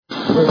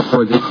With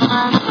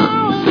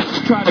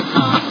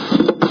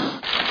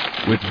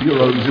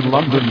bureaus in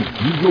London,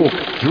 New York,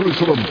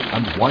 Jerusalem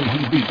and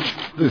Waihee Beach,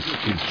 this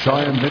is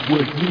Cheyenne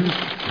Network News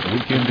for the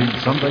weekend in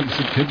Sunday,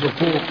 September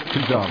 4th,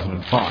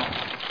 2005.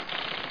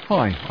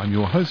 Hi, I'm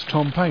your host,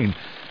 Tom Payne.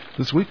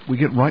 This week we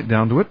get right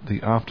down to it,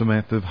 the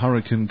aftermath of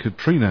Hurricane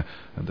Katrina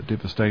and the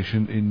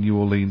devastation in New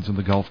Orleans and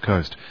the Gulf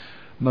Coast.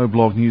 No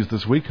blog news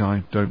this week.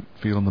 I don't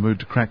feel in the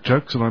mood to crack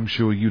jokes, and I'm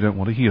sure you don't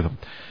want to hear them.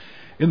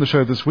 In the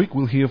show this week,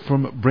 we'll hear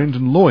from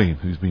Brendan Loy,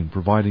 who's been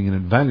providing an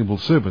invaluable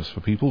service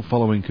for people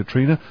following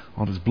Katrina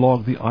on his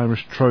blog, The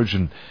Irish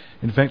Trojan.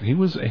 In fact, he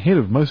was ahead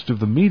of most of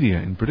the media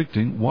in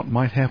predicting what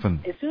might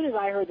happen. As soon as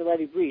I heard the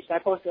levee breached, I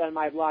posted on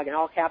my blog in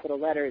all capital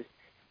letters,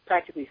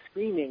 practically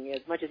screaming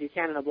as much as you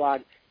can in the blog,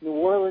 New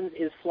Orleans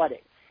is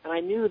flooding. And I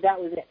knew that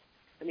was it.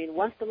 I mean,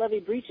 once the levee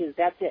breaches,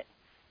 that's it.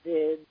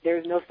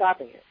 There's no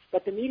stopping it.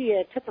 But the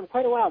media, it took them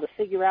quite a while to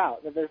figure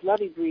out that this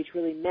levee breach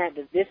really meant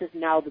that this is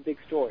now the big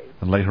story.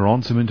 And later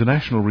on, some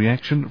international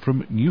reaction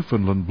from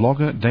Newfoundland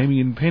blogger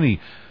Damien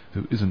Penny,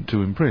 who isn't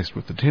too impressed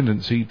with the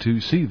tendency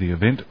to see the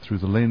event through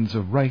the lens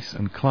of race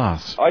and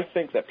class. I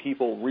think that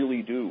people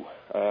really do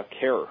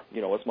care,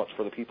 as much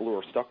for the people who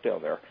are stuck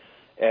down there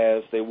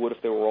as they would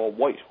if they were all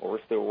white or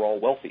if they were all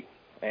wealthy.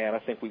 And I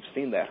think we've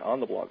seen that on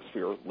the blog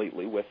sphere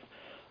lately with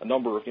a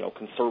number of,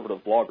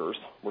 conservative bloggers,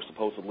 were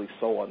supposedly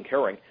so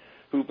uncaring,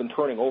 who've been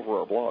turning over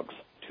our blogs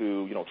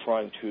to,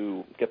 trying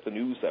to get the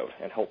news out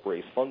and help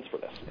raise funds for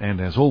this.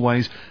 And as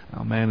always,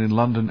 our man in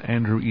London,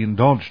 Andrew Ian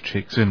Dodge,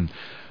 checks in.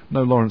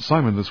 No Lawrence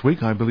Simon this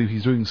week. I believe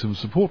he's doing some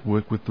support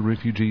work with the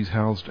refugees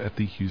housed at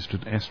the Houston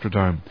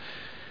Astrodome.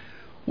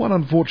 One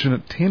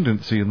unfortunate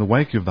tendency in the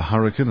wake of the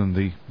hurricane and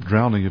the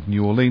drowning of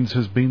New Orleans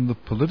has been the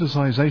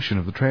politicisation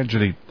of the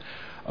tragedy.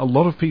 A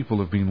lot of people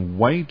have been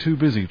way too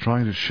busy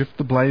trying to shift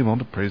the blame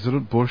onto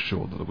President Bush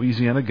or the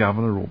Louisiana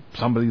governor or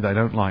somebody they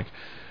don't like.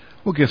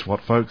 Well, guess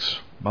what, folks?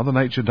 Mother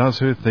Nature does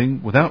her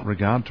thing without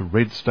regard to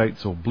red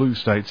states or blue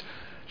states.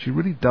 She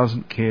really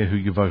doesn't care who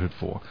you voted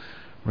for.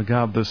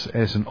 Regard this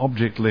as an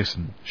object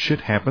lesson. Shit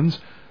happens.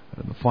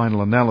 In the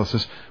final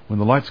analysis, when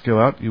the lights go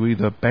out, you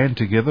either band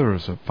together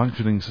as a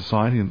functioning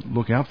society and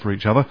look out for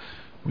each other,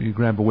 or you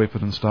grab a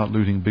weapon and start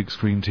looting big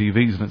screen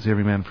TVs and it's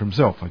every man for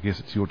himself. I guess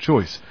it's your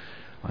choice.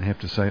 I have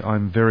to say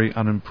I'm very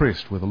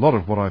unimpressed with a lot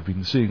of what I've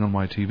been seeing on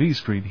my TV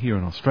screen here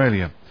in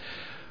Australia.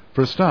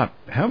 For a start,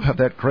 how about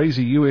that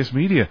crazy US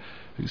media,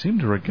 who seem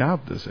to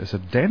regard this as a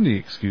dandy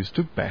excuse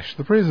to bash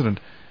the president?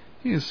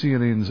 Here's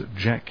CNN's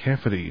Jack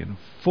Cafferty in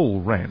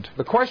full rant.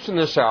 The question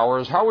this hour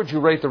is, how would you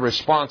rate the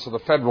response of the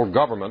federal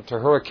government to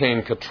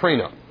Hurricane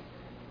Katrina?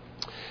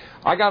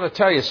 I got to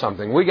tell you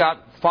something. We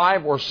got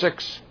 500 or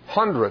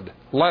 600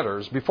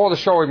 letters before the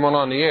show even went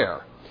on the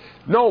air.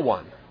 No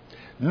one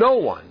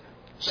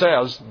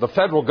says the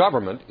federal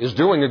government is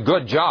doing a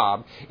good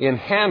job in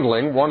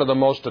handling one of the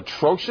most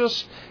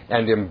atrocious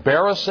and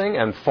embarrassing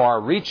and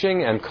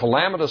far-reaching and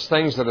calamitous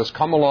things that has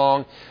come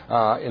along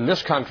in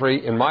this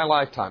country in my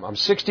lifetime. I'm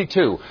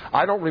 62.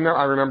 I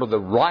remember the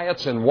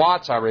riots in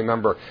Watts. I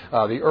remember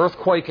the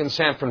earthquake in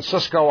San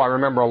Francisco. I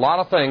remember a lot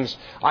of things.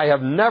 I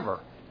have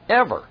never,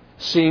 ever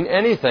seen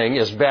anything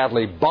as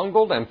badly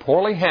bungled and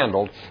poorly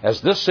handled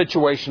as this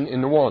situation in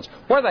New Orleans.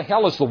 Where the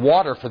hell is the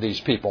water for these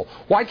people?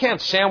 Why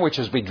can't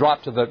sandwiches be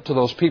dropped to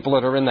those people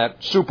that are in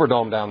that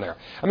Superdome down there?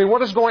 I mean,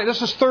 what is going on?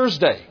 This is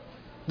Thursday.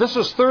 This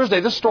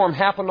storm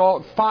happened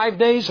 5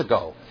 days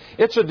ago.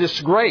 It's a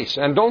disgrace,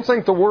 and don't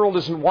think the world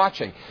isn't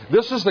watching.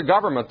 This is the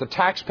government the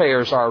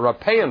taxpayers are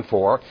paying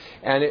for,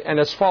 and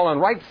it's fallen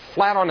right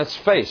flat on its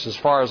face, as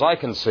far as I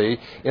can see,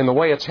 in the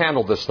way it's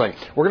handled this thing.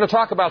 We're going to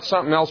talk about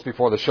something else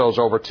before the show's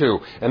over,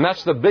 too, and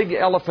that's the big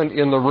elephant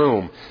in the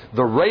room,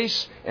 the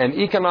race and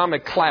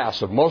economic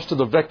class of most of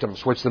the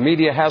victims, which the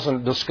media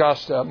hasn't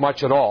discussed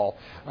much at all,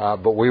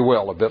 but we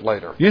will a bit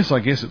later. Yes, I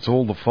guess it's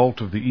all the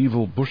fault of the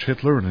evil Bush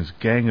Hitler and his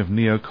gang of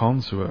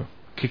neocons who are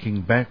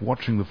kicking back,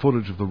 watching the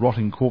footage of the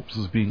rotting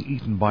corpses being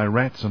eaten by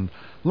rats and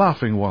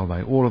laughing while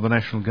they order the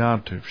National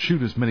Guard to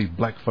shoot as many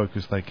black folk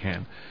as they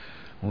can.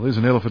 Well, there's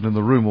an elephant in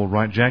the room, all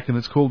right, Jack, and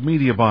it's called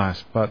media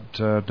bias, but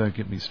don't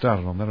get me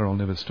started on that or I'll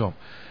never stop.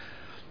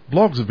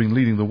 Blogs have been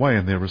leading the way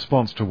in their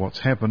response to what's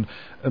happened,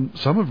 and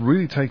some have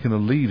really taken a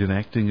lead in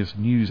acting as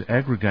news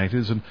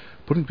aggregators and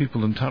putting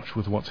people in touch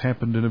with what's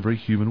happened in a very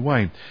human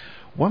way.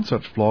 One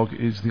such blog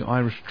is The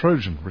Irish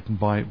Trojan, written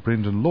by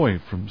Brendan Loy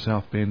from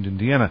South Bend,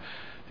 Indiana.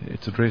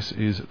 Its address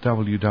is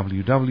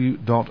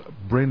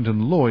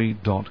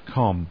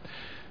www.brendanloy.com.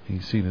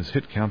 He's seen his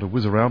hit counter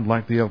whiz around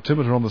like the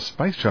altimeter on the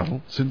space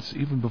shuttle since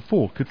even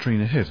before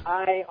Katrina hit.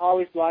 I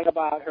always blog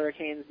about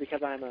hurricanes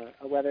because I'm a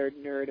weather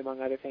nerd, among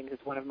other things.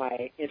 It's one of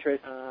my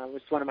interests.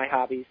 It's one of my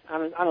hobbies.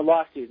 I'm a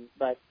law student,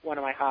 but one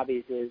of my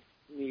hobbies is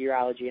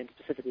meteorology and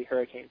specifically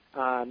hurricanes.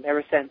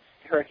 Ever since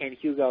Hurricane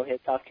Hugo hit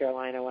South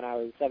Carolina when I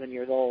was 7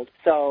 years old.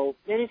 So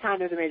anytime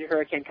there's a major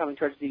hurricane coming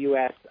towards the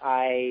U.S.,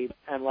 I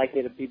am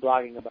likely to be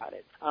blogging about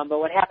it. But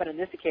what happened on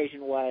this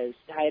occasion was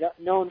I had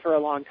known for a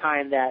long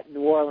time that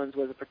New Orleans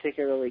was in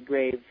particularly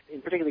grave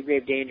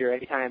danger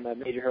any time a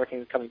major hurricane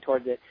was coming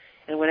towards it.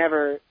 And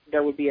whenever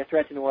there would be a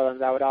threat to New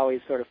Orleans, I would always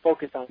sort of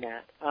focus on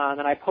that.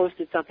 And I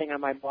posted something on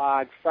my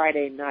blog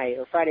Friday night,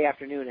 or Friday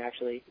afternoon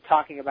actually,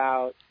 talking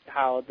about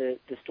how the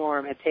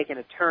storm had taken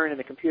a turn in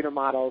the computer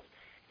models,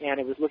 and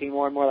it was looking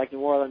more and more like New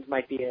Orleans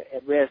might be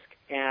at risk,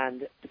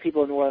 and the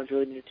people in New Orleans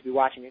really needed to be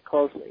watching it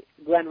closely.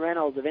 Glenn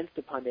Reynolds of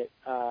Instapundit,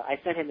 I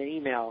sent him an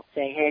email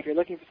saying, hey, if you're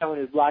looking for someone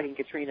who's blogging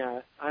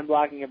Katrina, I'm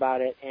blogging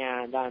about it,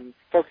 and I'm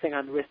focusing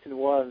on the risk to New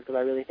Orleans because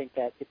I really think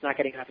that it's not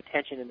getting enough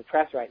attention in the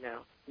press right now.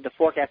 The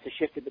forecast has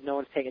shifted, but no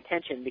one's paying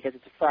attention because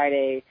it's a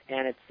Friday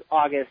and it's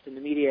August and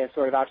the media is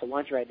sort of out to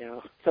lunch right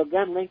now. So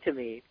Glenn linked to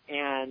me,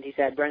 and he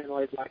said, Brendan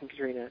Lloyd's blogging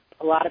Katrina.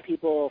 A lot of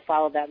people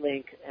followed that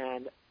link,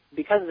 and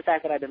because of the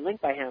fact that I've been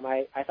linked by him,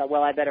 I thought,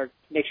 well, I better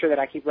make sure that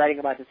I keep writing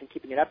about this and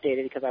keeping it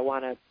updated because I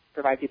want to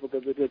provide people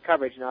good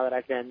coverage now that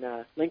I've been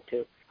linked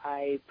to.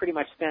 I pretty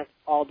much spent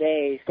all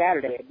day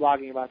Saturday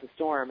blogging about the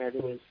storm as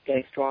it was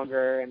getting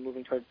stronger and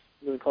moving closer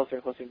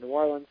and closer to New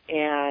Orleans.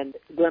 And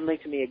Glenn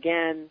linked to me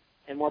again,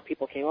 and more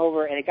people came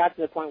over, and it got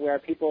to the point where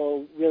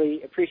people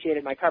really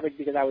appreciated my coverage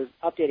because I was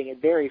updating it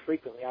very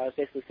frequently. I was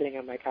basically sitting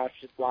on my couch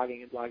just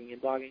blogging and blogging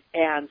and blogging.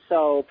 And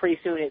so pretty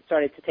soon it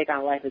started to take on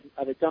a life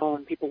of its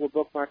own. People were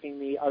bookmarking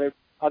me. Other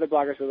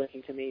bloggers were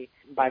linking to me.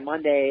 By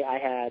Monday, I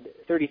had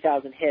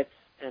 30,000 hits,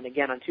 and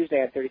again on Tuesday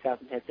I had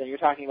 30,000 hits. And you're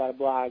talking about a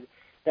blog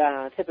that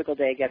on a typical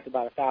day gets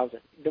about 1,000.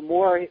 The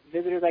more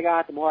visitors I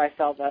got, the more I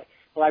felt that,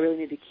 well, I really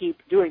need to keep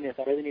doing this.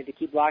 I really need to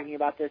keep blogging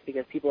about this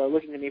because people are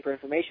looking to me for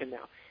information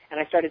now. And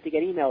I started to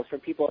get emails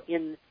from people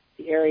in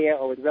the area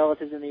or with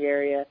relatives in the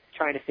area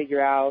trying to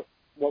figure out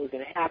what was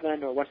going to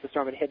happen, or once the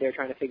storm had hit, they were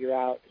trying to figure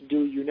out,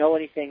 do you know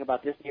anything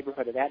about this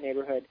neighborhood or that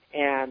neighborhood?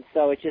 And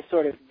so it just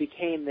sort of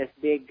became this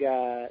big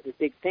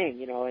thing,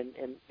 you know, and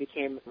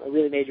became a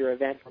really major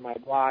event for my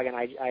blog, and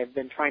I've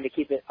been trying to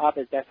keep it up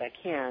as best I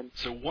can.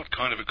 So what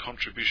kind of a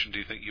contribution do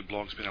you think your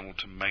blog's been able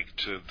to make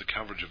to the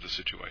coverage of the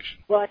situation?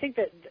 Well, I think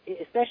that,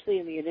 especially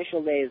in the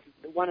initial days,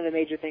 one of the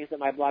major things that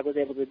my blog was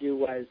able to do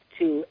was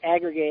to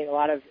aggregate a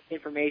lot of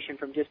information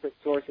from disparate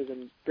sources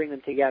and bring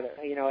them together.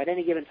 You know, at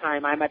any given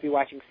time, I might be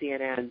watching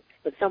CNN,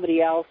 but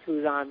somebody else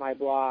who's on my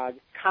blog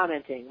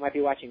commenting might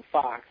be watching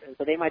Fox, and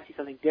so they might see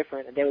something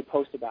different, and they would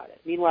post about it.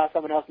 Meanwhile,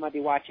 someone else might be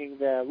watching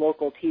the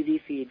local TV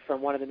feed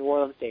from one of the New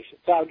Orleans stations.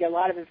 So I would get a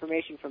lot of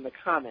information from the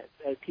comments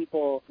as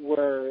people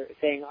were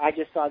saying, I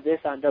just saw this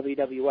on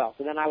WWL.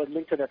 So then I would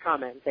link to their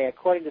comment and say,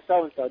 according to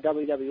so-and-so,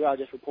 WWL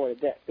just reported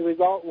this. The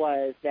result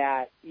was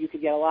that you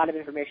could get a lot of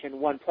information in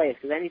one place,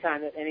 because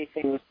anytime that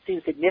anything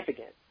seemed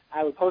significant,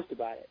 I would post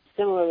about it.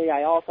 Similarly,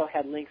 I also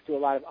had links to a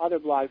lot of other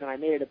blogs, and I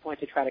made it a point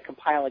to try to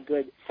compile a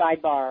good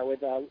sidebar with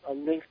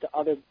links to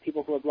other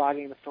people who are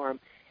blogging the storm,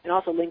 and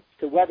also links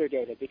to weather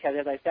data, because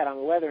as I said, I'm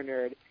a weather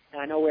nerd,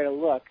 and I know where to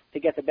look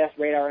to get the best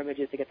radar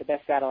images, to get the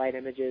best satellite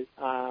images,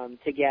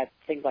 to get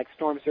things like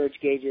storm surge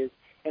gauges.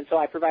 And so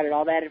I provided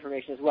all that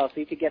information as well, so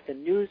you could get the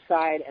news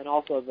side and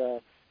also the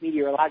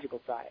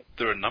meteorological side.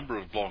 There are a number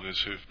of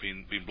bloggers who've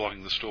been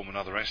blogging the storm and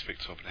other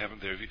aspects of it,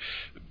 haven't there? Have you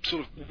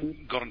sort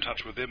of got in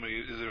touch with them?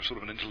 Is there sort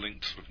of an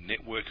interlinked sort of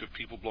network of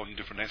people blogging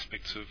different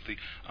aspects of the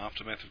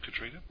aftermath of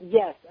Katrina?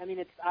 Yes. I mean,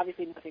 it's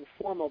obviously nothing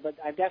formal, but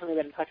I've definitely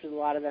been in touch with a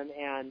lot of them,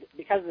 and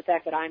because of the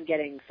fact that I'm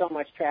getting so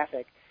much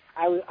traffic,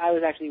 I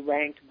was actually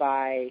ranked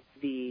by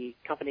the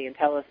company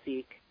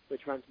IntelliSeek,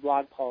 which runs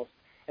Blog Pulse,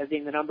 as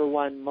being the number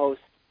one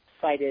most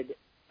cited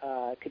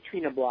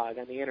Katrina blog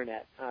on the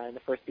internet in the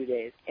first few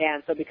days.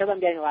 And so because I'm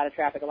getting a lot of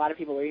traffic, a lot of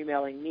people are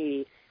emailing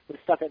me with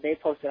stuff that they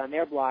posted on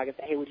their blog and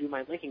say, hey, would you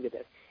mind linking to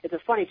this? It's a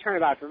funny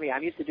turnabout for me.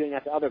 I'm used to doing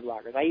that to other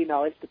bloggers. I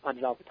email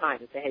Instapundit all the time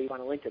and say, hey, you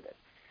want to link to this?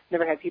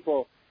 Never had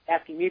people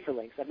asking me for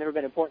links. I've never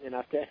been important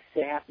enough to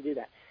say I have to do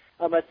that.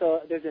 But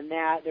so there's been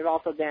that. There have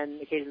also been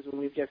occasions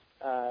when we've just,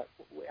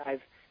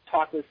 I've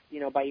talked with,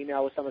 by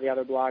email with some of the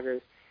other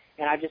bloggers,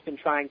 and I've just been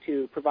trying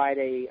to provide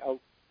a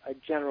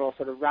general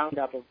sort of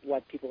roundup of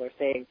what people are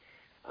saying.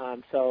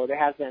 So there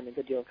has been a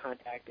good deal of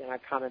contact, and I've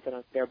commented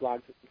on their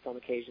blogs on some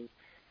occasions.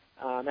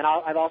 And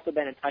I've also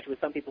been in touch with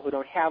some people who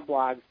don't have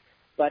blogs,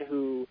 but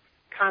who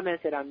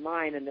commented on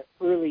mine in the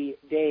early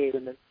days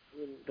when the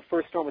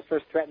first storm was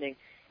first threatening,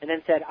 and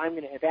then said, I'm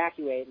going to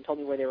evacuate, and told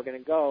me where they were going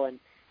to go. And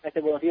I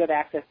said, well, if you have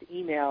access to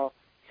email,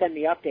 send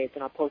me updates,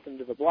 and I'll post them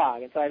to the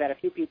blog. And so I've had a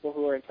few people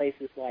who are in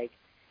places like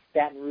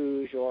Baton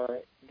Rouge or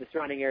the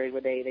surrounding areas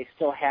where they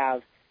still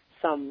have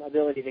some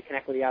ability to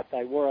connect with the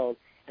outside world,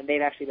 and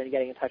they've actually been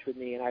getting in touch with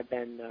me, and I've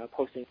been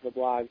posting to the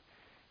blog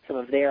some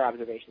of their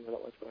observations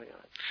about what's going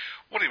on.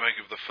 What do you make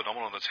of the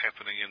phenomenon that's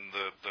happening in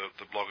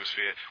the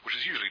blogosphere, which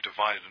is usually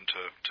divided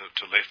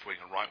into left-wing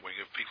and right-wing,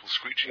 of people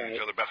screeching at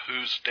each other about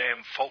whose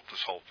damn fault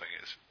this whole thing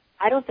is?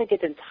 I don't think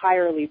it's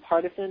entirely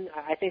partisan.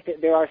 I think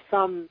that there are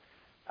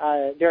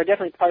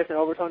definitely partisan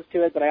overtones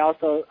to it, but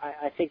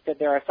I think that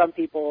there are some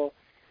people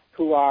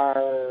who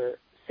are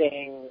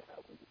saying,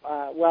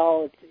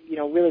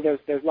 really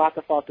there's lots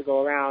of fault to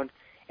go around.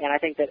 And I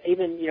think that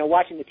even,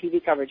 watching the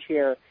TV coverage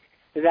here,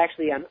 there's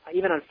actually,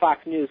 even on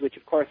Fox News, which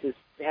of course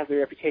has the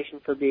reputation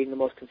for being the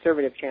most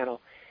conservative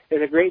channel,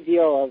 there's a great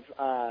deal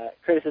of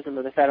criticism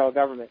of the federal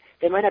government.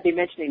 They might not be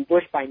mentioning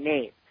Bush by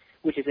name,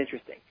 which is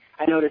interesting.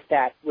 I noticed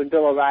that when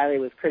Bill O'Reilly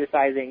was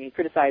criticizing, he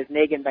criticized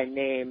Nagin by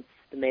name,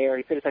 the mayor.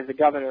 He criticized the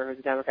governor, who's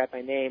a Democrat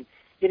by name.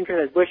 He didn't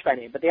criticize Bush by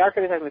name, but they are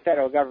criticizing the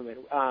federal government.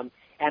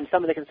 And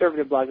some of the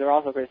conservative blogs are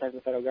also criticizing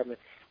the federal government.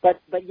 But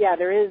yeah,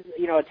 there is,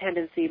 a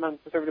tendency among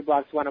conservative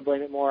blogs to want to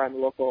blame it more on the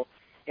local,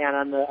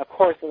 and of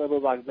course, the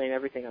liberal blogs blame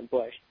everything on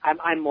Bush.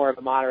 I'm more of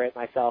a moderate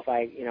myself.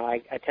 I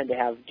tend to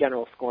have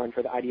general scorn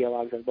for the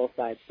ideologues on both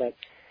sides, but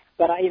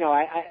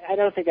I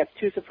don't think that's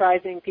too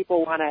surprising.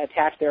 People want to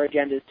attach their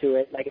agendas to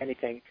it, like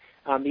anything.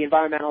 The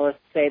environmentalists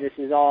say this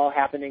is all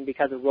happening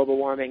because of global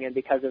warming and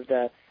because of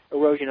the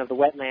erosion of the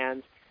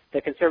wetlands.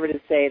 The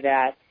conservatives say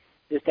that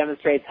this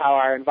demonstrates how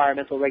our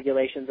environmental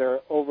regulations are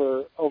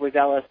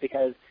overzealous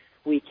because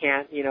we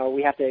can't,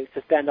 we have to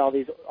suspend all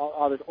this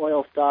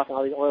oil stuff and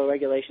all these oil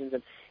regulations,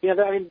 and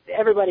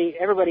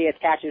everybody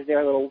attaches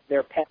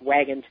their pet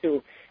wagon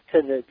to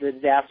the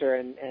disaster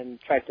and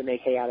tries to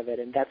make hay out of it,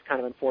 and that's kind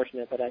of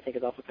unfortunate, but I think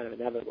it's also kind of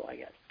inevitable, I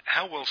guess.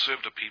 How well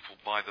served are people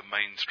by the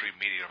mainstream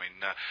media? I mean,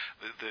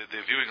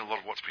 they're viewing a lot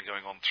of what's been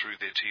going on through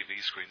their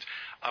TV screens.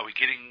 Are we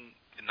getting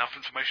enough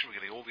information? Are we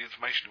getting all the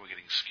information? Are we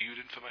getting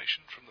skewed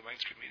information from the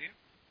mainstream media?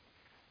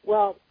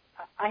 Well,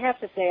 I have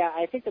to say,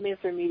 I think the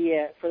mainstream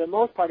media, for the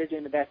most part, is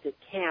doing the best it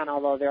can,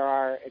 although there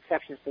are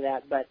exceptions to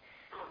that. But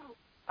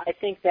I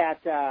think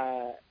that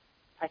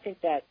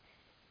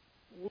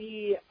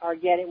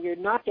we're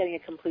not getting a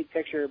complete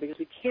picture because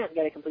we can't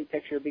get a complete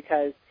picture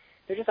because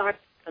there just aren't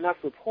enough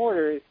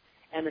reporters,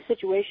 and the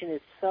situation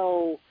is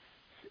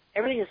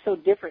everything is so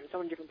different in so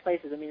many different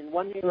places. I mean, in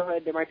one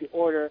neighborhood there might be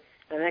order,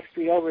 and the next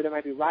street over there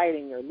might be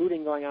rioting or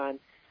looting going on.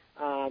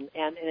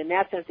 And in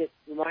that sense, it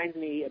reminds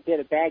me a bit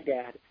of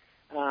Baghdad,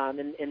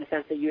 in the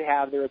sense that you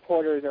have the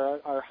reporters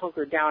are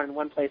hunkered down in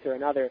one place or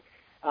another,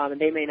 and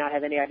they may not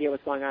have any idea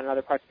what's going on in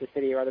other parts of the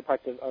city or other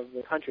parts of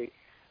the country.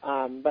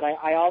 But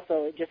I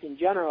also, just in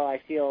general, I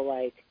feel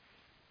like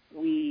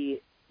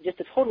just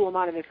the total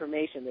amount of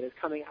information that is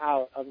coming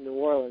out of New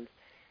Orleans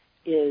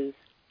is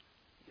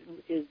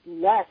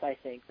less, I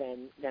think,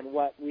 than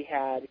what we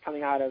had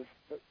coming out of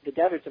the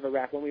deserts of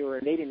Iraq when we were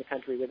invading the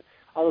country, with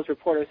all those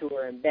reporters who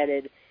were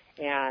embedded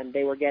and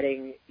they were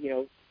getting,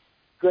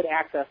 good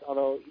access,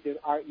 although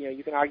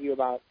you can argue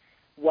about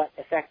what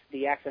effect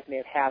the access may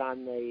have had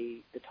on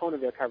the tone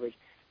of their coverage,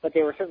 but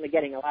they were certainly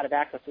getting a lot of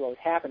access to what was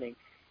happening.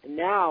 And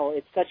now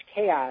it's such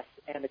chaos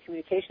and the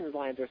communications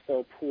lines are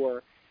so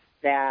poor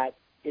that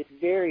it's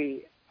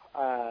very,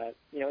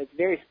 it's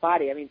very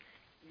spotty. I mean,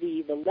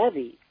 the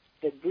levee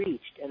that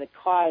breached and that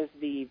caused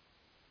the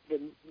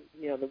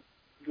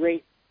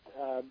great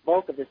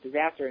bulk of this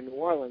disaster in New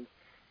Orleans,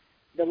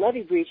 the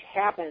levee breach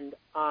happened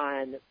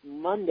on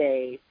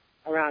Monday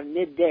around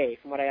midday,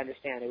 from what I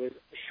understand. It was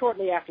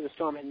shortly after the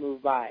storm had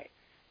moved by,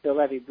 the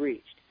levee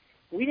breached.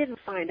 We didn't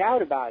find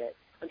out about it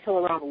until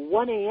around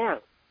 1 a.m.,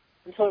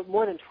 until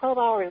more than 12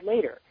 hours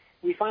later.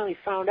 We finally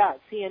found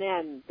out.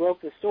 CNN broke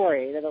the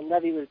story that the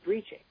levee was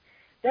breaching.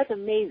 That's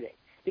amazing,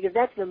 because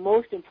that's the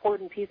most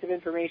important piece of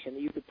information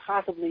that you could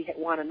possibly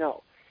want to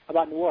know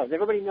about New Orleans.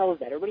 Everybody knows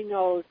that. Everybody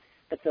knows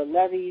that the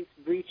levee's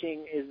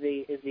breaching is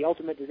the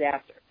ultimate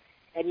disaster.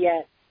 And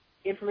yet,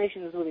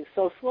 information was moving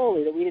so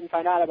slowly that we didn't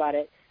find out about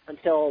it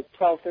until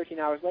 12, 13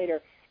 hours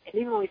later. And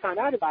even when we found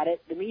out about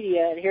it, the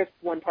media, and here's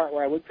one part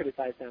where I would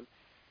criticize them,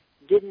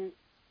 didn't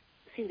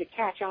seem to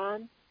catch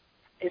on.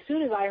 As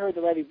soon as I heard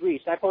the levee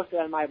breached, I posted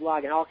on my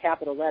blog in all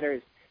capital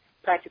letters,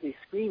 practically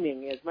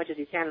screaming as much as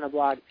you can on the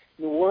blog,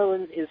 New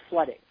Orleans is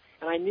flooding.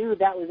 And I knew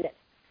that was it.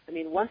 I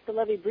mean, once the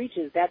levee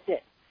breaches, that's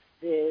it.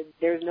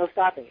 There's no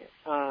stopping it.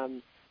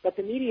 But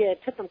the media,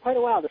 it took them quite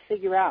a while to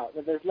figure out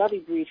that this levee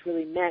breach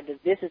really meant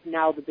that this is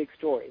now the big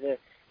story. The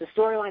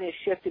storyline has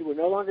shifted. We're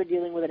no longer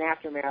dealing with an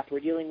aftermath.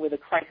 We're dealing with a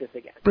crisis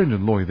again.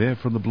 Brendan Loy there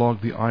from the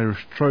blog The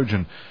Irish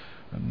Trojan.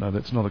 And no,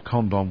 that's not a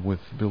condom with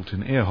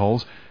built-in air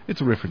holes. It's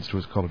a reference to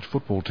his college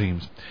football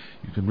teams.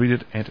 You can read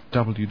it at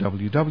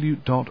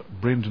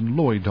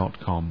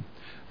www.brendanloy.com.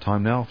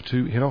 Time now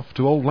to head off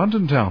to old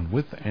London town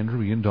with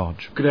Andrew Ian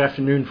Dodge. Good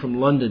afternoon from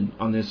London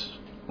on this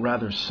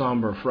rather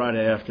somber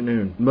Friday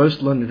afternoon.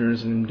 Most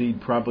Londoners, and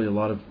indeed probably a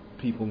lot of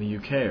people in the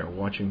UK, are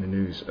watching the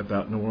news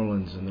about New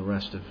Orleans and the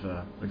rest of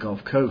the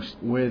Gulf Coast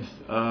with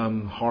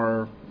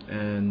horror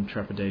and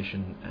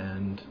trepidation,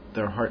 and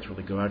their hearts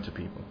really go out to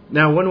people.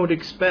 Now, one would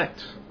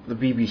expect the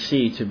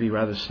BBC to be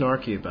rather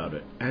snarky about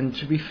it, and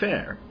to be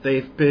fair,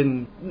 they've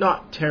been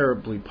not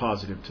terribly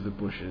positive to the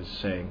Bushes,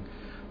 saying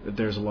that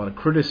there's a lot of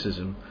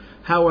criticism.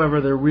 However,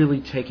 they're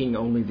really taking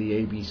only the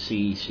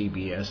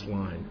ABC-CBS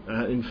line.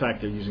 In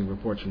fact, they're using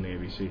reports from the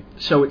ABC.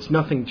 So it's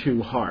nothing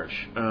too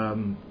harsh.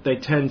 They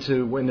tend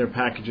to, in their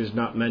packages,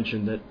 not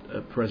mention that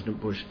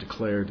President Bush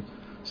declared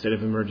state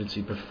of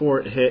emergency before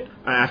it hit,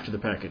 after the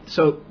package.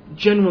 So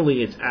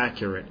generally it's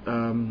accurate.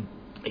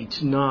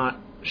 It's not,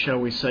 shall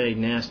we say,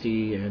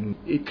 nasty, and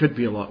it could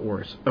be a lot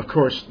worse. Of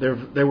course,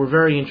 they were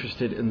very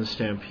interested in the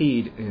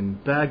stampede in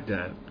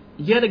Baghdad.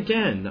 Yet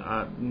again,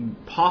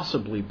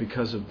 possibly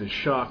because of the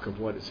shock of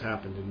what has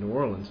happened in New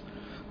Orleans,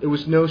 there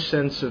was no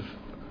sense of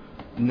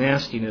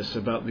nastiness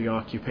about the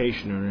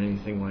occupation or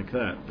anything like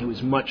that. It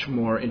was much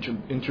more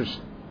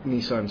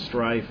Nissan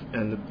strife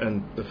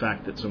and the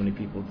fact that so many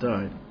people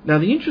died. Now,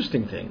 the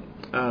interesting thing,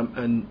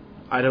 and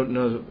I don't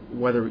know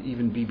whether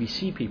even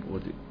BBC people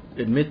would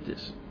admit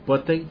this,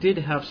 but they did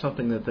have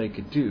something that they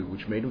could do,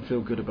 which made them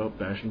feel good about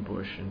bashing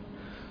Bush and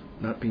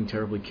not being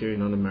terribly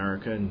keen on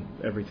America and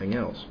everything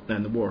else,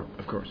 and the war,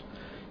 of course,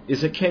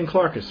 is that Ken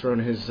Clark has thrown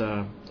his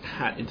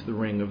hat into the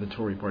ring of the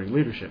Tory party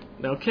leadership.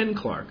 Now, Ken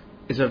Clark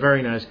is a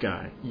very nice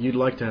guy. You'd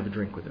like to have a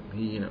drink with him.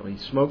 He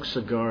smokes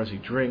cigars, he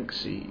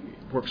drinks, he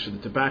works for the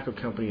tobacco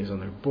company, he's on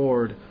their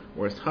board,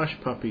 whereas Hush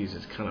Puppies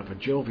is kind of a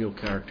jovial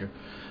character.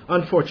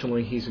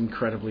 Unfortunately, he's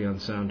incredibly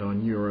unsound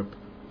on Europe,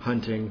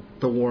 hunting,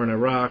 the war in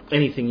Iraq,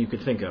 anything you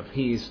could think of.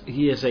 He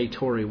is a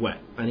Tory wet,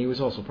 and he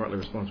was also partly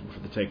responsible for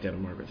the takedown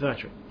of Margaret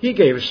Thatcher. He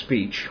gave a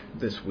speech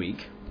this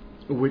week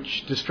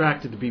which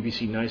distracted the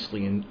BBC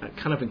nicely and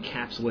kind of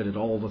encapsulated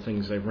all the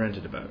things they've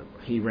ranted about him.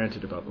 He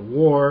ranted about the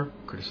war,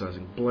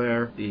 criticizing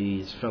Blair,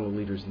 his fellow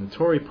leaders in the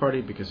Tory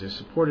party because they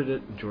supported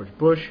it, and George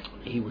Bush.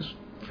 He was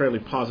fairly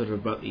positive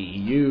about the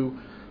EU,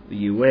 the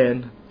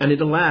UN, and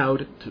it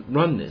allowed to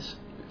run this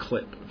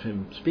clip of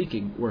him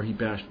speaking where he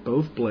bashed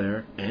both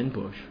Blair and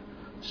Bush,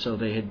 so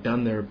they had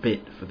done their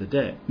bit for the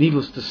day.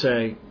 Needless to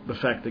say, the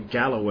fact that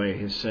Galloway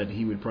has said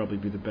he would probably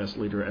be the best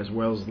leader, as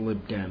well as the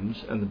Lib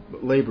Dems, and the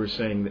Labour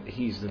saying that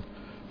he's the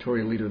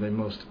Tory leader they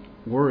most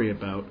worry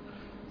about,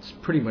 it's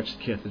pretty much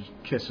the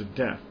kiss of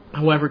death.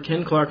 However,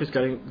 Ken Clark has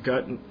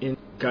gotten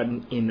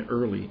in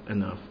early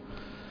enough,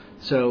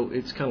 so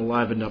it's kind of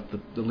livened up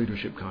the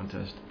leadership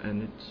contest,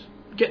 and it's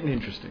getting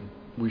interesting.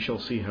 We shall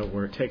see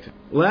where it takes it.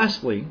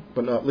 Lastly,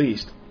 but not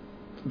least,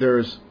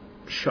 there's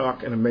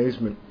shock and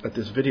amazement at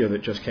this video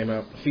that just came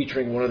out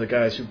featuring one of the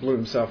guys who blew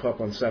himself up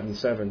on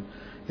 7/7,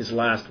 his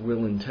last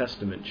will and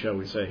testament, shall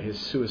we say, his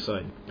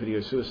suicide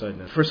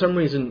note. For some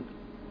reason,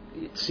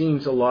 it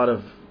seems a lot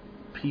of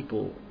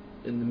people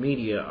in the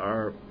media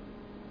are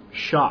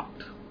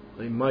shocked.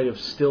 They might have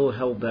still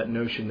held that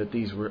notion that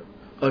these were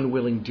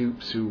unwilling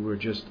dupes who were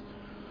just,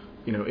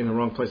 in the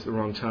wrong place at the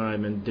wrong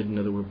time and didn't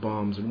know there were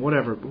bombs, and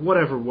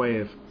whatever way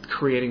of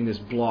creating this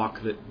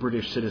block that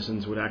British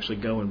citizens would actually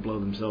go and blow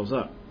themselves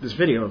up. This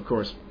video, of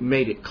course,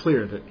 made it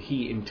clear that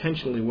he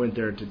intentionally went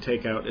there to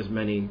take out as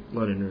many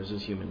Londoners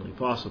as humanly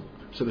possible.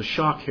 So the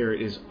shock here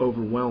is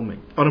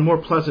overwhelming. On a more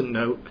pleasant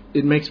note,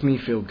 it makes me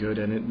feel good,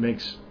 and it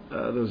makes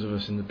those of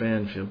us in the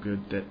band feel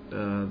good that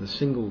the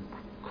single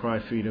Cry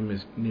Freedom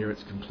is near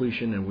its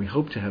completion, and we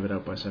hope to have it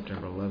out by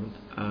September 11th.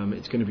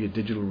 It's going to be a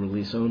digital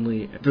release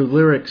only. The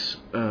lyrics,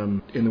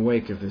 in the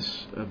wake of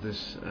this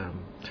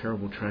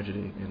terrible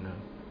tragedy and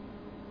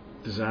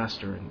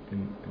disaster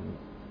in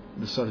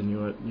the southern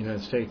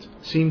United States,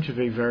 seem to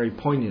be very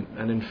poignant,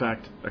 and in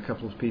fact, a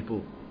couple of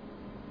people,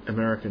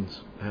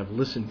 Americans, have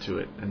listened to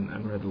it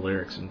and read the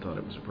lyrics and thought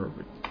it was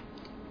appropriate.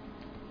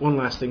 One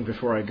last thing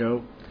before I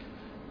go.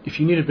 If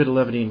you need a bit of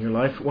levity in your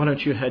life, why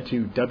don't you head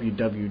to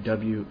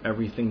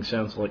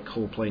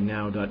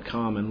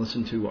www.everythingsoundslikecoldplaynow.com and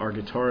listen to our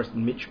guitarist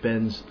Mitch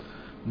Ben's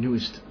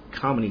newest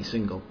comedy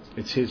single.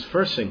 It's his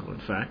first single, in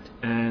fact,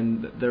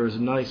 and there is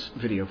a nice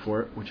video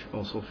for it, which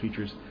also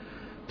features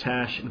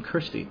Tash and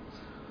Kirsty.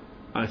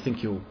 I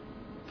think you'll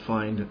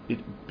find it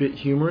a bit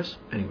humorous.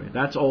 Anyway,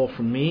 that's all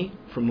from me,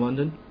 from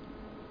London.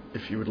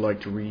 If you would like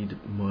to read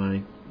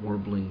my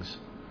warblings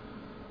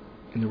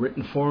in the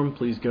written form,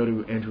 please go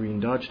to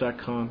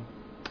andrewiandodge.com,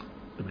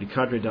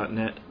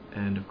 libertycadre.net,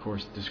 and, of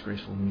course,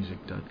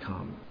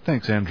 disgracefulmusic.com.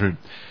 Thanks, Andrew.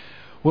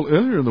 Well,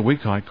 earlier in the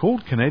week I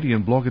called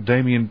Canadian blogger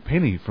Damien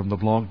Penny from the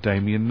blog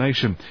Damien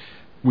Nation.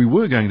 We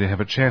were going to have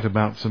a chat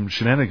about some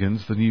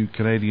shenanigans the new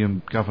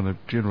Canadian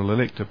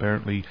Governor-General-elect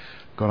apparently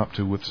got up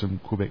to with some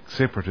Quebec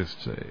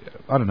separatists.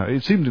 I don't know,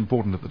 it seemed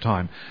important at the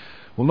time.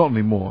 Well, not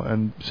anymore,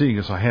 and seeing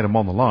as I had him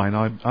on the line,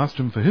 I asked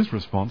him for his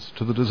response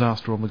to the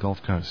disaster on the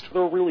Gulf Coast.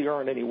 There really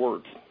aren't any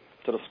words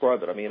to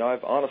describe it. I mean,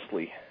 I've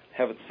honestly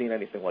haven't seen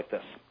anything like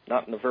this,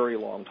 not in a very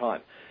long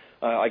time.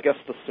 I guess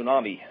the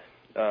tsunami,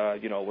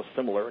 was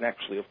similar, and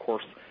actually, of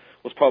course,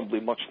 was probably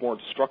much more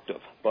destructive,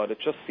 but it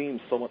just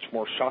seems so much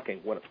more shocking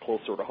when it's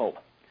closer to home.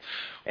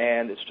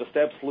 And it's just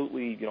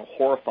absolutely,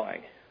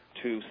 horrifying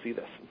to see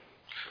this.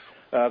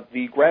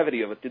 The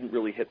gravity of it didn't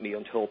really hit me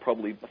until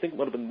probably, I think it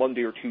might have been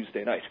Monday or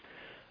Tuesday night.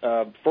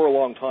 For a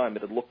long time,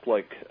 it had looked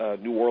like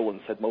New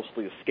Orleans had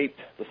mostly escaped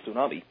the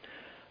tsunami.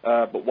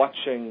 But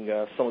watching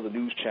some of the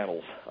news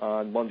channels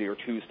on Monday or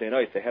Tuesday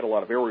night, they had a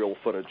lot of aerial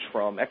footage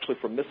from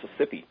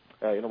Mississippi,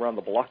 in around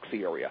the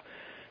Biloxi area.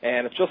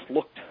 And it just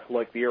looked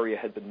like the area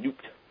had been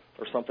nuked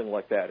or something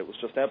like that. It was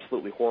just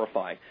absolutely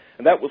horrifying.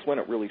 And that was when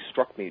it really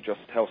struck me just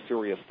how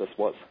serious this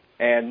was.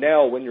 And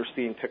now when you're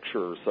seeing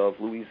pictures of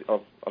a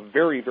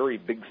very, very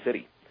big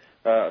city,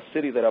 a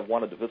city that I've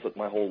wanted to visit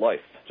my whole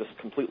life, just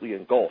completely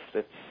engulfed,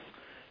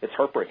 it's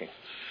heartbreaking.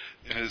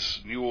 Has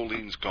New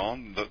Orleans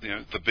gone?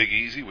 The Big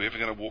Easy? We're ever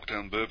going to walk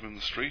down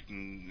Bourbon Street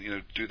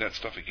and do that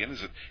stuff again?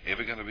 Is it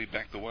ever going to be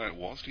back the way it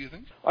was? Do you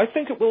think? I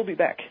think it will be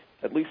back,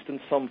 at least in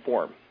some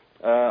form.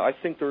 I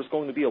think there's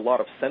going to be a lot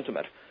of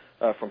sentiment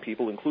from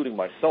people, including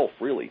myself,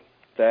 really,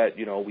 that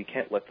we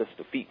can't let this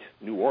defeat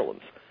New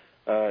Orleans.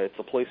 It's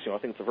a place, I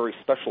think it's a very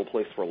special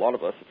place for a lot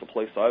of us. It's a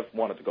place I've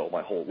wanted to go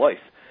my whole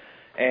life.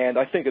 And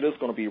I think it is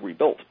going to be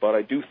rebuilt, but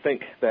I do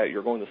think that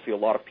you're going to see a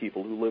lot of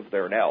people who live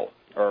there now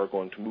are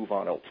going to move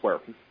on elsewhere.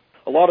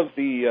 A lot of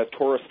the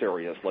tourist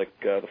areas, like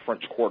the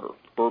French Quarter,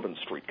 Bourbon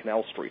Street,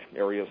 Canal Street,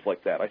 areas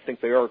like that, I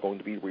think they are going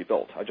to be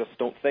rebuilt. I just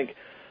don't think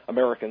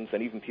Americans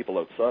and even people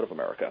outside of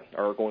America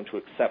are going to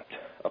accept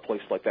a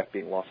place like that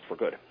being lost for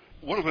good.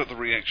 What about the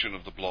reaction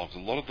of the blogs? A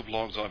lot of the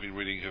blogs I've been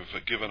reading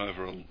have given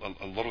over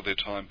a lot of their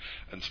time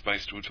and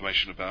space to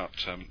information about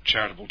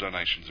charitable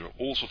donations. There are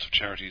all sorts of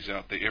charities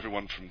out there.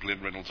 Everyone from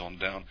Glenn Reynolds on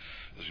down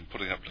has been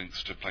putting up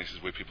links to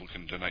places where people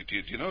can donate. Do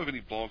you know of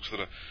any blogs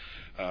that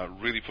are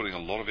really putting a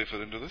lot of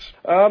effort into this?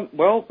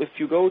 Well, if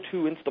you go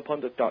to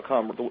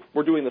instapundit.com,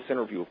 we're doing this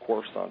interview, of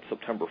course, on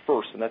September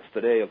 1st, and that's the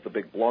day of the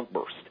big blog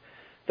burst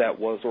that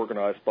was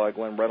organized by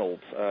Glenn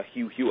Reynolds,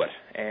 Hugh Hewitt,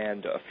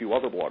 and a few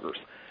other bloggers.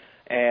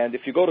 And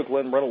if you go to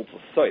Glenn Reynolds'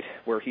 site,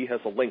 where he has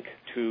a link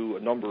to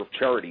a number of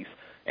charities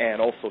and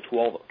also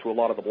to a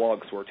lot of the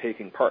blogs who are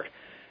taking part,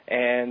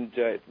 and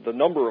the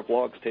number of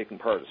blogs taking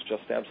part is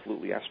just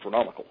absolutely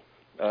astronomical.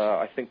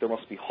 I think there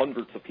must be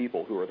hundreds of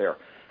people who are there.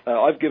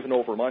 I've given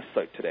over my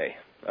site today,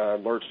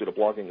 largely to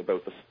blogging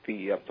about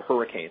the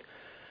hurricane,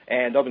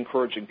 and I'm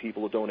encouraging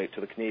people to donate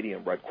to the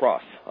Canadian Red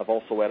Cross. I've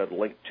also added a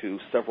link to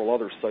several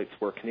other sites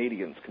where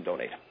Canadians can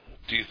donate.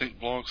 Do you think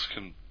blogs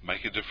can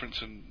make a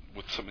difference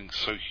with something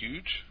so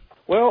huge?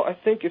 Well, I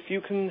think if you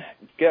can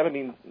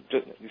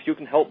if you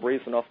can help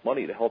raise enough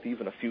money to help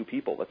even a few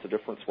people, that's a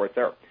difference right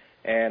there.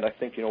 And I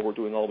think, we're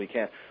doing all we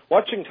can.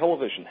 Watching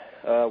television,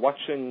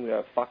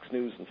 watching Fox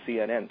News and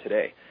CNN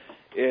today,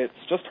 it's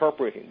just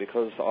heartbreaking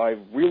because I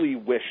really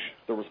wish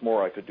there was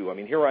more I could do. I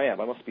mean, here I am.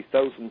 I must be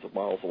thousands of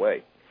miles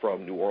away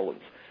from New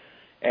Orleans.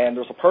 And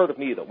there's a part of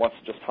me that wants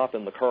to just hop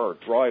in the car,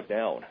 drive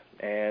down,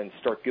 and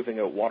start giving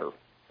out water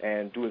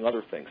and doing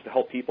other things to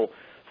help people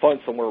find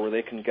somewhere where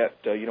they can get,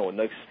 a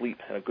nice sleep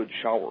and a good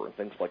shower and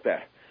things like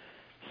that.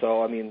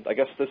 So, I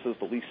guess this is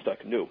the least I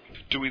can do.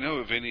 Do we know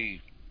of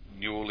any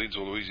New Orleans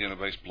or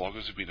Louisiana-based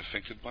bloggers who've been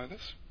affected by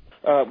this?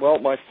 Well,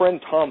 my friend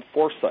Tom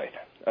Forsyth,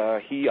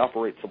 he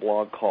operates a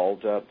blog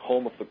called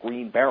Home of the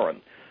Green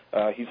Baron.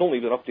 He's only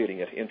been updating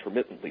it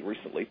intermittently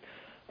recently,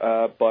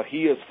 but he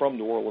is from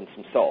New Orleans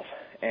himself,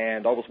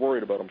 and I was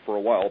worried about him for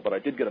a while, but I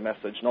did get a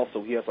message, and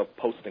also he has a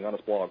posting on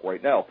his blog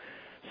right now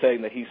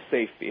saying that he's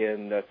safe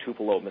in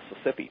Tupelo,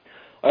 Mississippi.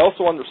 I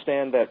also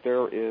understand that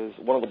there is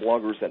one of the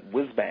bloggers at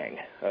Whizbang,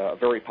 a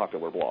very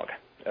popular blog,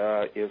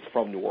 is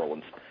from New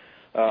Orleans.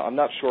 I'm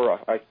not sure.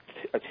 I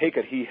take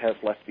it he has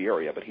left the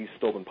area, but he's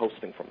still been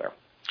posting from there.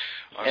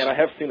 And I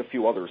have seen a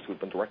few others who've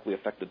been directly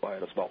affected by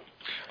it as well,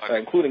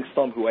 including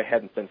some who I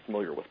hadn't been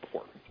familiar with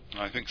before.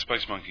 I think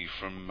Space Monkey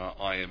from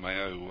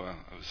IMAO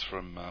was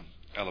from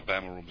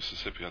Alabama or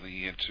Mississippi. I think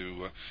he had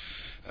to...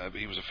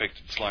 he was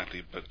affected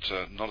slightly, but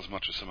not as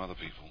much as some other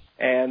people.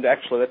 And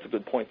actually, that's a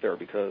good point there,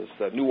 because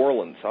New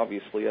Orleans,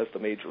 obviously, as the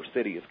major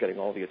city, is getting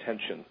all the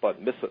attention, but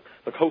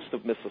the coast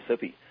of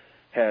Mississippi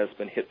has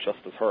been hit just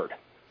as hard.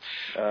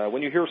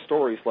 When you hear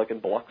stories like in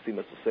Biloxi,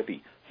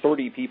 Mississippi,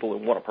 30 people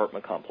in one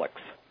apartment complex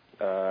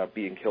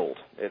being killed,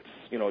 it's,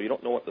 you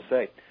don't know what to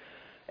say.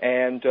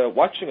 And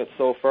watching it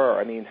so far,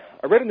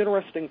 I read an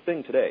interesting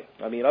thing today.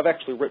 I've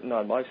actually written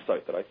on my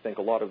site that I think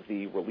a lot of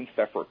the relief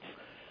efforts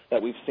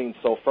that we've seen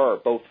so far,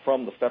 both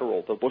from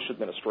the Bush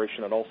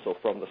administration, and also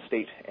from the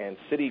state and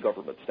city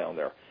governments down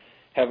there,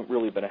 haven't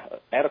really been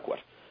adequate.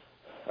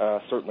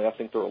 Certainly, I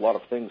think there are a lot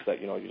of things that,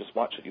 you just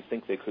watch it, you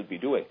think they could be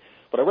doing.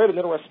 But I read an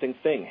interesting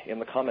thing in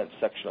the comments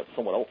section of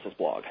someone else's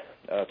blog,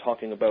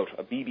 talking about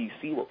a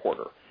BBC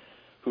reporter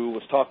who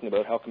was talking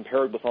about how,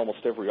 compared with almost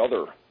every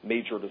other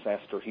major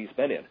disaster he's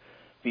been in,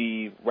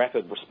 the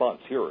rapid response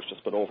here has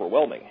just been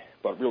overwhelming.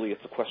 But really,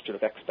 it's a question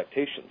of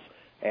expectations.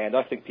 And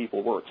I think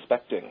people were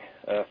expecting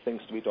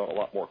things to be done a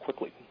lot more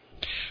quickly.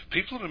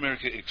 People in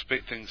America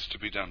expect things to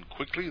be done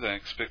quickly. They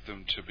expect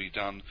them to be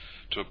done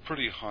to a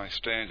pretty high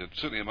standard,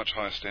 certainly a much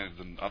higher standard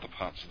than other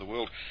parts of the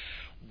world.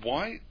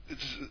 Why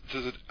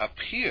does it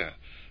appear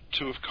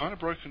to have kind of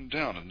broken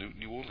down in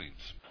New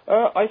Orleans?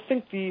 I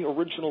think the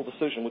original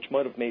decision, which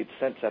might have made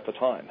sense at the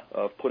time,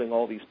 of putting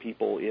all these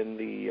people in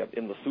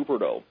the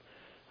Superdome,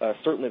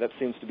 certainly that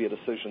seems to be a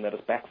decision that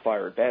has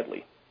backfired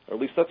badly. Or at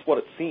least that's what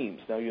it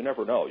seems. Now, you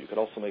never know. You could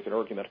also make an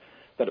argument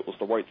that it was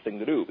the right thing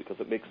to do because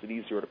it makes it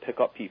easier to pick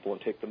up people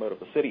and take them out of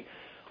the city.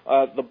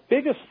 The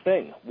biggest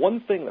thing,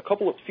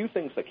 few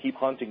things that keep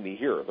haunting me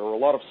here, there are a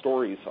lot of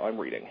stories I'm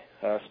reading,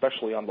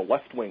 especially on the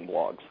left-wing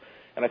blogs,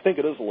 and I think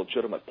it is a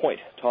legitimate point,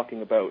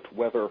 talking about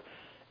whether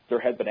there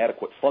had been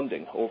adequate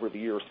funding over the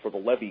years for the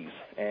levees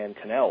and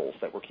canals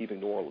that were keeping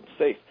New Orleans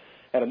safe.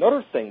 And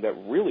another thing that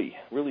really,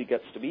 really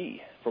gets to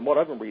me, from what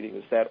I've been reading,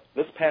 is that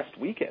this past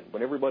weekend,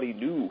 when everybody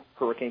knew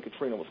Hurricane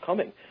Katrina was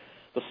coming,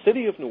 the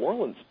city of New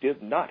Orleans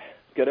did not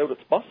get out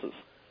its buses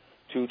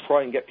to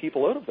try and get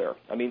people out of there.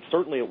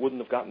 Certainly it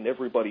wouldn't have gotten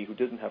everybody who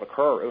didn't have a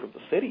car out of the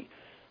city,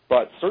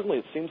 but certainly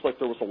it seems like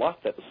there was a lot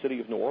that the city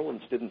of New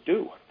Orleans didn't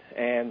do.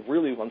 And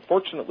really,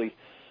 unfortunately,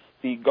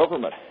 the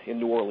government in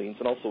New Orleans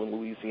and also in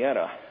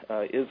Louisiana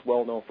is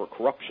well known for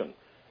corruption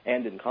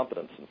and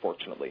incompetence,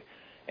 unfortunately.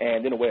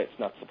 And in a way, it's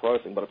not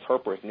surprising, but it's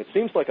heartbreaking. It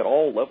seems like at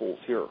all levels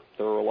here,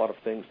 there are a lot of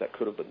things that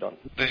could have been done.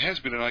 There has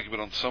been an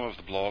argument on some of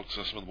the blogs,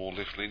 some of the more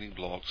left-leaning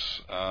blogs,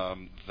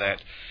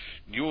 that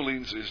New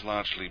Orleans is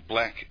largely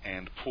black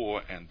and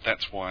poor, and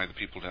that's why the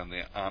people down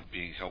there aren't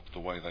being helped the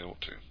way they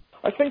ought to.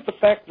 I think the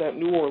fact that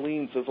New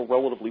Orleans is a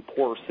relatively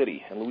poor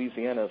city and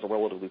Louisiana is a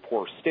relatively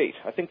poor state,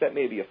 I think that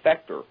may be a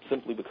factor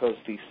simply because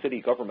the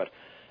city government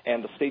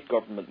and the state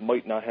government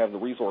might not have the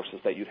resources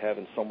that you'd have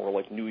in somewhere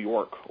like New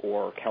York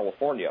or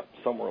California,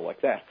 somewhere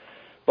like that.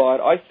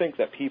 But I think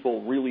that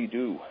people really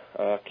do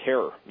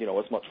care,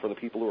 as much for the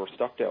people who are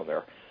stuck down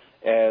there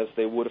as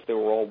they would if they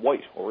were all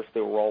white or if they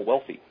were all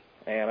wealthy.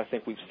 And I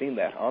think we've seen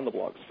that on the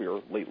blog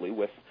sphere lately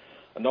with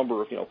a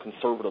number of,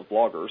 conservative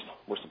bloggers,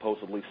 who are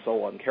supposedly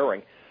so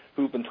uncaring,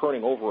 who've been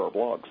turning over our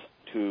blogs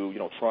to,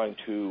 trying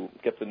to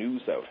get the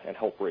news out and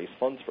help raise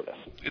funds for this.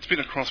 It's been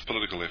a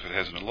cross-political effort,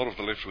 hasn't it? A lot of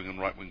the left-wing and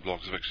right-wing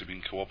blogs have actually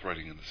been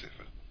cooperating in this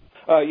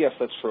effort. Yes,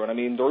 that's true. And I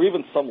mean, there are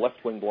even some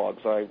left-wing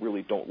blogs I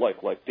really don't like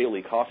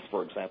Daily Costs,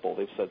 for example.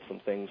 They've said some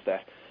things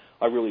that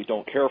I really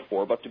don't care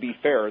for. But to be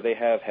fair, they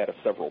have had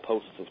several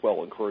posts as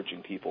well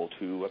encouraging people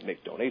to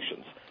make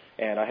donations.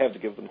 And I have to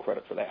give them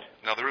credit for that.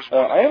 Now, there is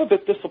one. I am a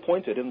bit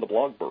disappointed in the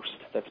blog burst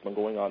that's been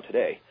going on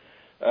today.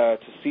 To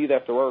see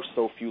that there are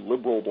so few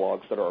liberal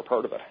blogs that are a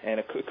part of it. And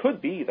it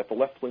could be that the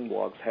left-wing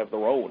blogs have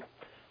their own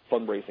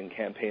fundraising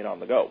campaign on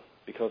the go,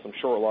 because I'm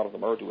sure a lot of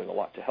them are doing a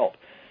lot to help.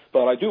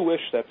 But I do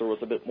wish that there was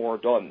a bit more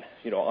done,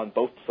 on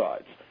both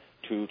sides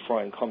to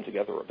try and come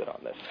together a bit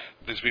on this.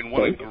 There's been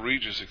one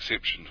egregious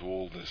exception to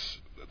all this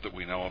that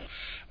we know of.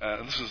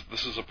 And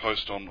this is a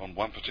post on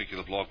one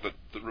particular blog that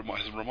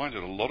has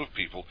reminded a lot of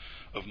people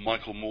of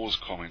Michael Moore's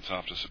comments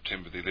after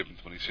September the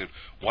 11th when he said,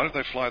 why did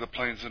they fly the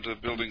planes into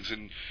buildings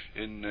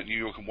in New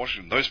York and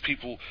Washington? Those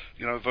people,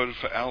 voted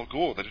for Al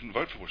Gore. They didn't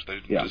vote for Bush. They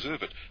didn't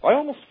deserve it. I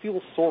almost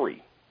feel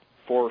sorry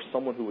for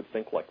someone who would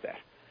think like that.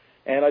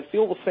 And I'd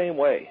feel the same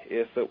way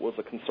if it was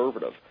a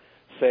conservative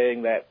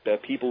saying that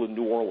people in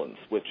New Orleans,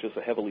 which is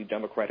a heavily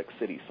Democratic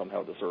city,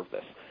 somehow deserve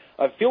this.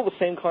 I feel the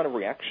same kind of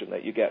reaction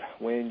that you get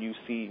when you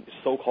see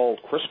so-called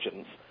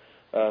Christians,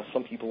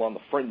 some people on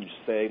the fringe,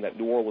 saying that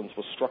New Orleans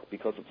was struck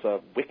because it's a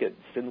wicked,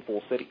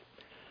 sinful city.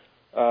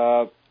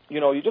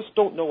 You just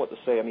don't know what to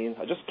say. I mean,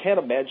 I just can't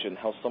imagine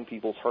how some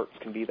people's hearts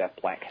can be that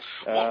black.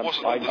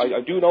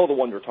 I do know the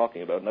one you're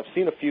talking about, and I've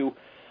seen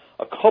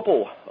a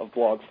couple of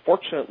blogs,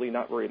 fortunately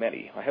not very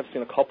many. I have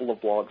seen a couple of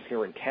blogs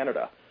here in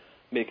Canada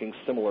making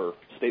similar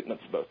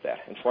statements about that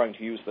and trying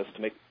to use this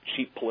to make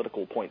cheap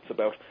political points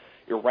about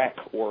Iraq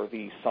or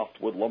the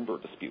softwood lumber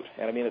dispute.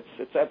 And I mean,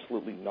 it's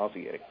absolutely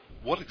nauseating.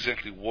 What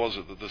exactly was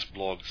it that this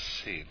blog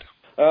said?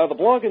 The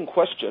blog in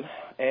question,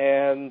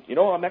 and,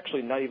 I'm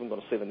actually not even going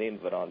to say the name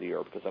of it on the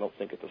air because I don't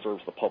think it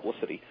deserves the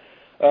publicity.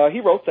 He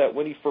wrote that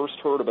when he first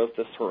heard about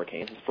this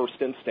hurricane, his first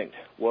instinct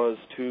was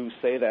to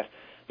say that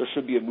there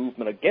should be a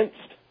movement against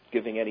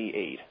giving any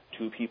aid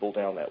to people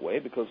down that way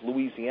because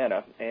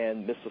Louisiana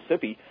and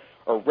Mississippi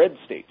are red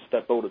states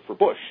that voted for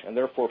Bush, and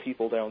therefore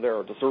people down there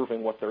are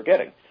deserving what they're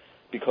getting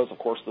because, of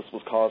course, this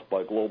was caused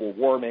by global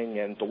warming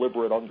and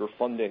deliberate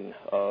underfunding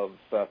of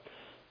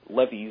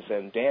levees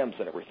and dams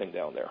and everything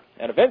down there.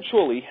 And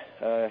eventually,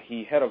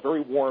 he had a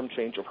very warm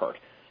change of heart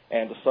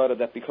and decided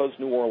that because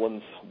New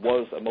Orleans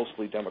was a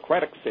mostly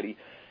Democratic city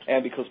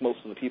and because most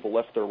of the people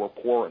left there were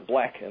poor and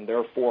black and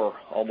therefore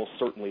almost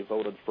certainly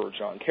voted for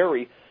John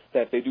Kerry,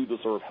 that they do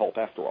deserve help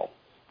after all.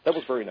 That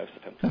was very nice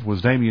of him. That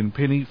was Damien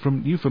Penny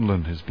from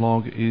Newfoundland. His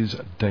blog is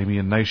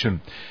Damien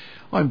Nation.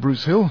 I'm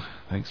Bruce Hill.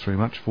 Thanks very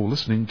much for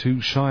listening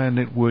to Shire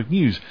Network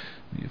News,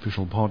 the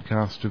official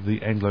podcast of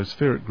the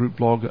Anglo-Spheric group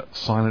blog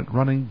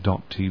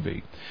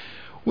silentrunning.tv.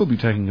 We'll be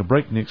taking a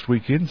break next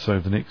weekend, so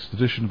the next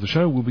edition of the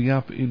show will be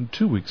up in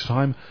 2 weeks'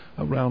 time,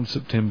 around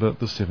September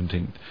the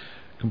 17th,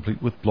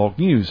 complete with blog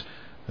news,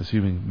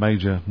 assuming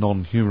major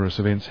non-humorous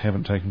events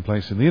haven't taken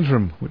place in the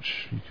interim,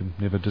 which you can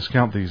never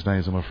discount these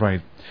days, I'm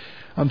afraid.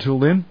 Until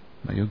then,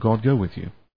 may your God go with you.